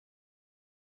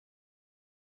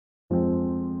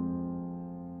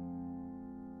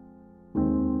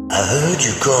I heard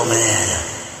you coming.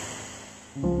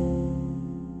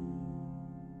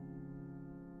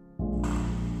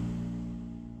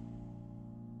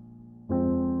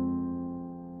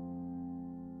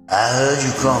 I heard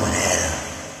you coming, Adam.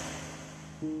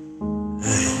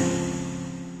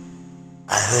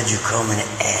 I heard you coming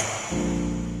at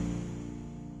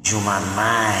to my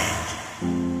mind.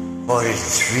 43.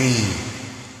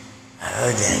 I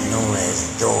heard that noise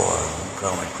at the door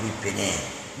coming creeping in.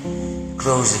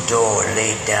 Closed the door and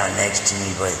laid down next to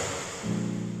me, but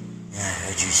I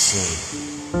heard you say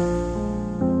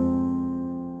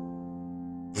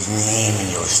his name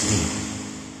in your sleep.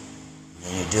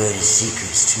 And your dirty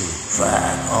secrets too,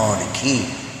 fire on the key.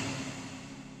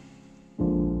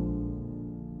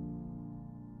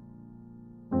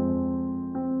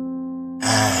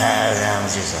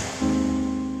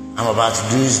 I'm about to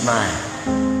lose mine.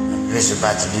 I'm just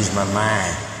about to lose my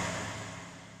mind.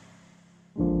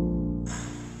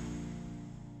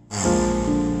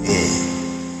 Yeah,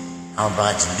 I'm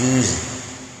about to lose it.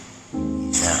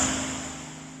 So,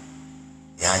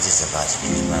 yeah, I'm just about to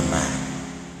lose my mind.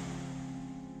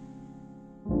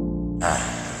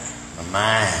 My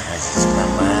mind, it's my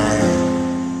mind.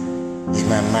 It's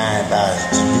my mind about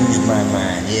to lose my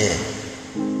mind, yeah.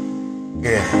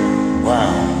 Yeah,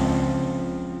 wow.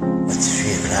 It's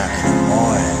 3 o'clock in the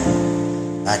morning.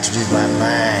 About to lose my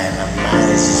mind. My mind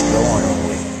is just going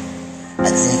away. I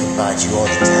think about you all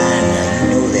the time now, you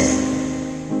know that.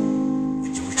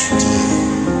 What you did.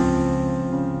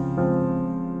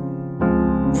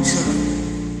 What's up?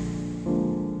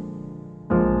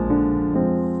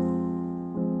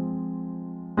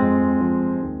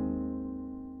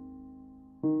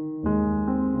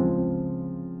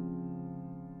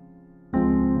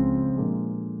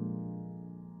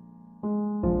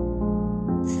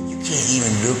 You can't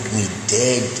even look me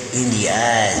dead in the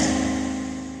eyes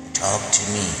and talk to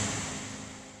me.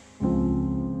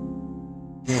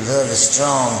 Your love is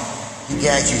strong. You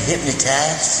got you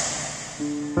hypnotized.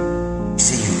 You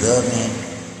say you love me.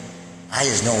 I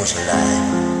just know it's a lie.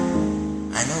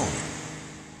 I know it.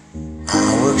 I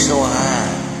work so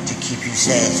hard to keep you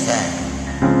satisfied.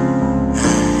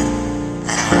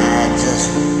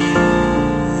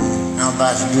 I'm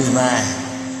about to lose my.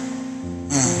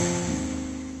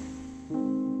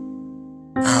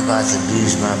 I'm about to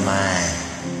lose my mind.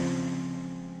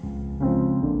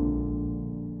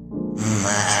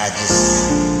 I just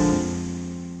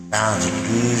bound to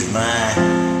lose my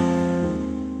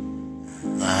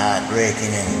heart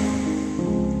breaking, and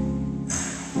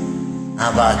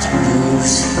I'm about to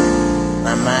lose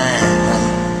my mind.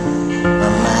 My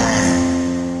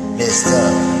mind messed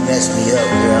up. You messed me up,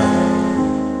 girl.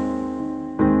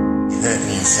 You hurt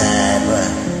me inside, but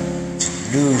to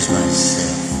lose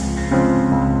myself.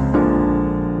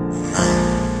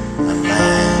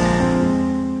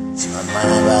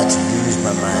 I'm about to lose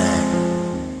my mind.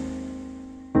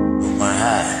 Broke my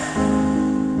heart.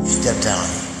 You stepped on it,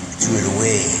 threw it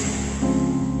away.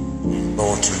 And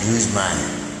about to lose mine.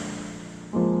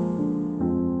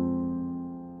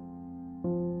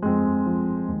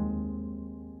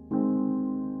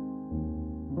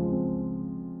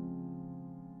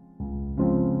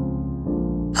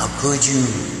 How could you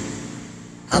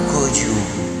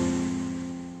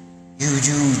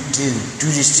do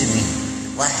this to me?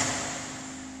 Why?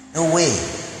 No way.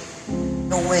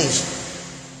 No way.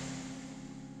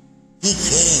 He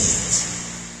can't.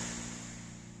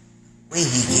 Way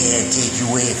he can't take you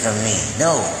away from me.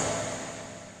 No.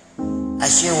 I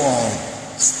sure won't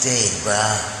stay, but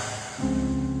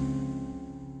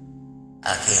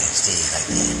I can't stay like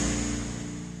that.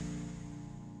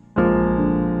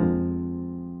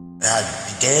 I'd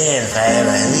be damned if I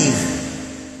ever leave.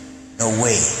 No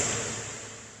way.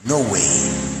 No way.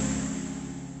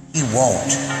 He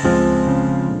won't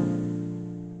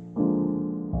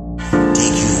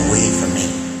take you away from me.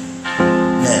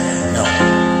 Never, no.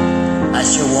 I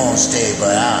sure won't stay,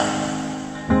 but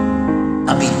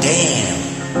I'll be damned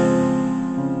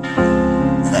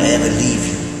if I ever leave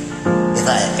you. If I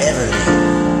ever leave you.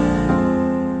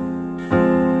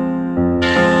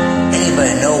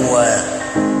 Anybody know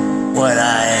what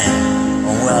I am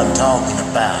or what I'm talking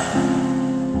about?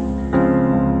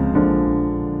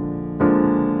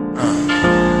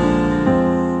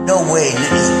 No way,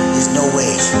 there's no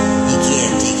way. He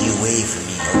can't take you away from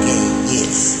me, okay?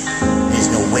 Yes, there's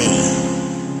no way.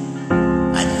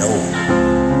 I know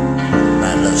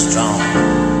my love's strong.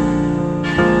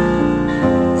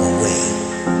 No way.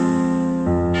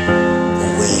 No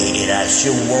way, and I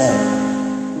sure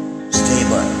won't stay,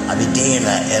 but I'll be damned if I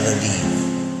ever leave.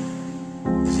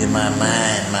 It's in my mind.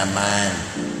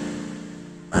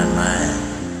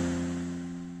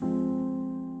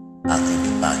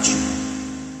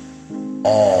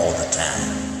 all the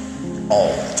time. All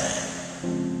the time.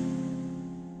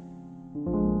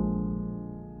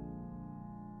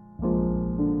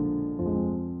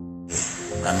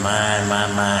 My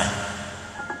mind,